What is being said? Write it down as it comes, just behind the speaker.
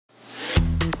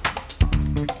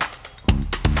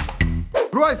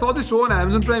Bro, I saw this show on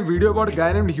Amazon Prime Video about a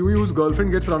guy named Huey whose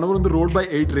girlfriend gets run over on the road by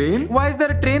a train. Why is there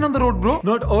a train on the road, bro?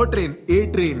 Not a train, a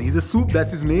train. He's a soup,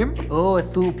 that's his name. Oh, a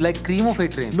soup, like cream of a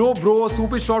train. No, bro,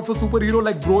 soup is short for superhero,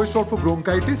 like bro is short for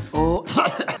bronchitis. Oh.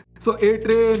 So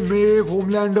A-Train, Maeve,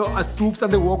 Homelander are soups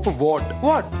and they work for Vought.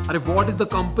 What? Vought is the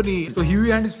company. So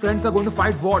Huey and his friends are going to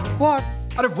fight Vought. What?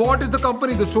 Vought is the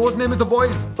company. The show's name is The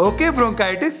Boys. Okay,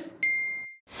 bronchitis.